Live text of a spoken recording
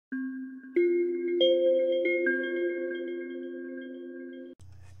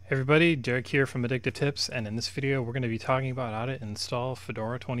Hey everybody, Derek here from Addictive Tips, and in this video we're going to be talking about how to install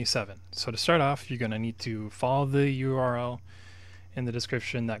Fedora 27. So to start off, you're going to need to follow the URL in the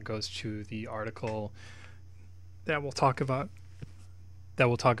description that goes to the article that will talk about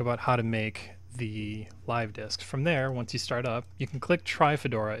how to make the live disk. From there, once you start up, you can click Try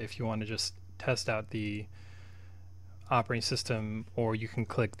Fedora if you want to just test out the operating system, or you can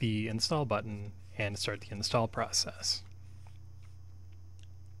click the install button and start the install process.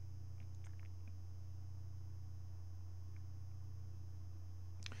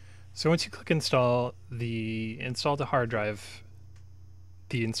 So once you click install, the install to hard drive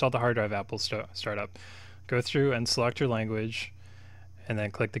app will start up. Go through and select your language, and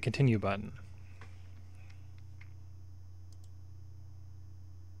then click the continue button.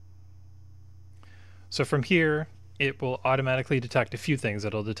 So from here, it will automatically detect a few things.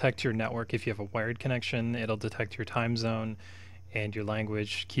 It'll detect your network if you have a wired connection, it'll detect your time zone and your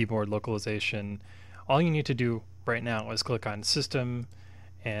language, keyboard localization. All you need to do right now is click on System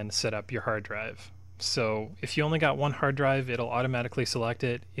and set up your hard drive. So if you only got one hard drive, it'll automatically select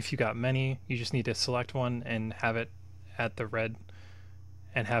it. If you got many, you just need to select one and have it at the red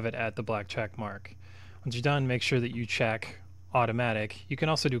and have it at the black check mark. Once you're done, make sure that you check automatic. You can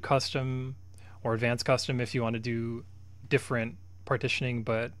also do custom or advanced custom if you want to do different partitioning,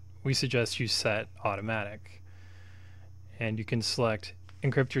 but we suggest you set automatic. And you can select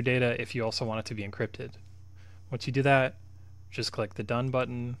encrypt your data if you also want it to be encrypted. Once you do that, just click the done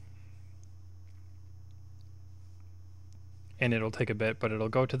button, and it'll take a bit, but it'll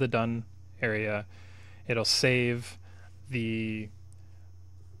go to the done area. It'll save the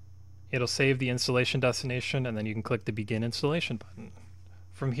installation destination, and then you can click the begin installation button.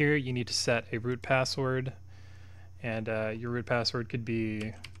 From here, you need to set a root password, and your root password could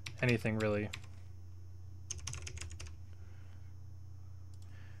be anything really.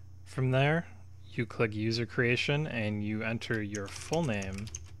 From there, you click user creation and you enter your full name.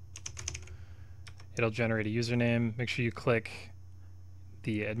 It'll generate a username. Make sure you click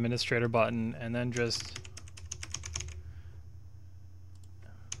the administrator button and then just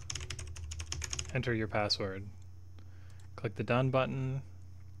enter your password. Click the done button.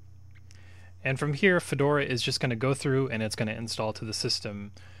 And from here, Fedora is just going to go through and it's going to install to the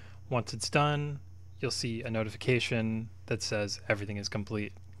system. Once it's done, you'll see a notification that says everything is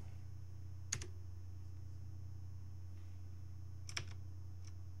complete.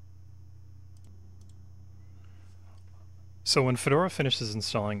 So when Fedora finishes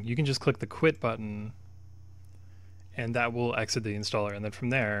installing, you can just click the quit button and that will exit the installer. And then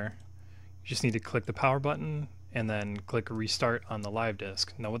from there, you just need to click the power button and then click restart on the live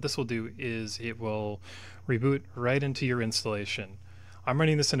disk. Now what this will do is it will reboot right into your installation. I'm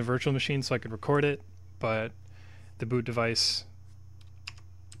running this in a virtual machine so I could record it, but the boot device,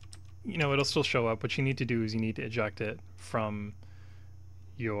 it'll still show up. What you need to do is you need to eject it from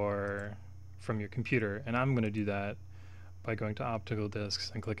your computer, and I'm going to do that by going to optical disks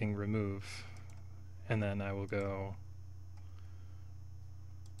and clicking remove, and then I will go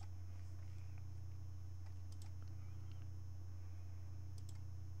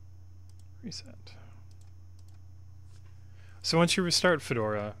reset. So once you restart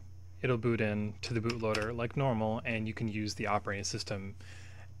Fedora, it'll boot in to the bootloader like normal, and you can use the operating system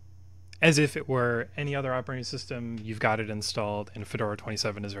as if it were any other operating system. You've got it installed and Fedora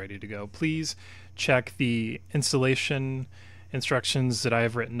 27 is ready to go. Please check the installation instructions that I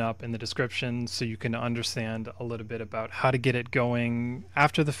have written up in the description so you can understand a little bit about how to get it going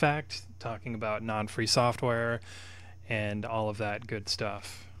after the fact, talking about non-free software and all of that good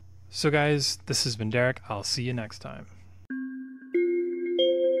stuff. So guys, this has been Derek. I'll see you next time.